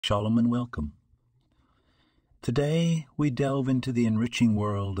Shalom and welcome. Today we delve into the enriching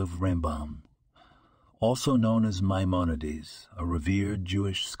world of Rambam, also known as Maimonides, a revered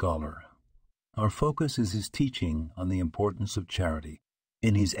Jewish scholar. Our focus is his teaching on the importance of charity.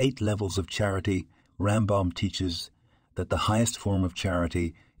 In his 8 levels of charity, Rambam teaches that the highest form of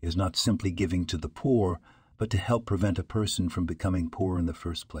charity is not simply giving to the poor, but to help prevent a person from becoming poor in the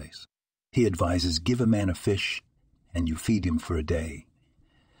first place. He advises, give a man a fish, and you feed him for a day.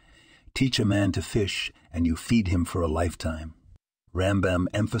 Teach a man to fish, and you feed him for a lifetime. Rambam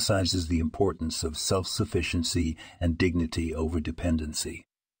emphasizes the importance of self-sufficiency and dignity over dependency.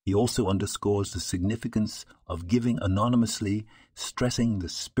 He also underscores the significance of giving anonymously, stressing the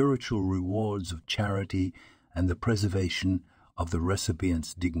spiritual rewards of charity and the preservation of the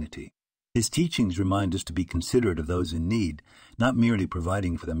recipient's dignity. His teachings remind us to be considerate of those in need, not merely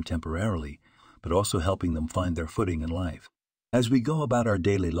providing for them temporarily, but also helping them find their footing in life. As we go about our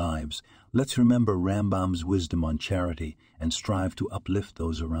daily lives, let's remember Rambam's wisdom on charity and strive to uplift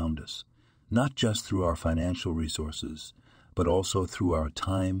those around us, not just through our financial resources, but also through our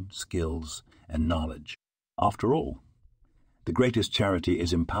time, skills, and knowledge. After all, the greatest charity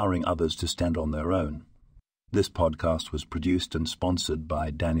is empowering others to stand on their own. This podcast was produced and sponsored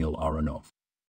by Daniel Aronoff.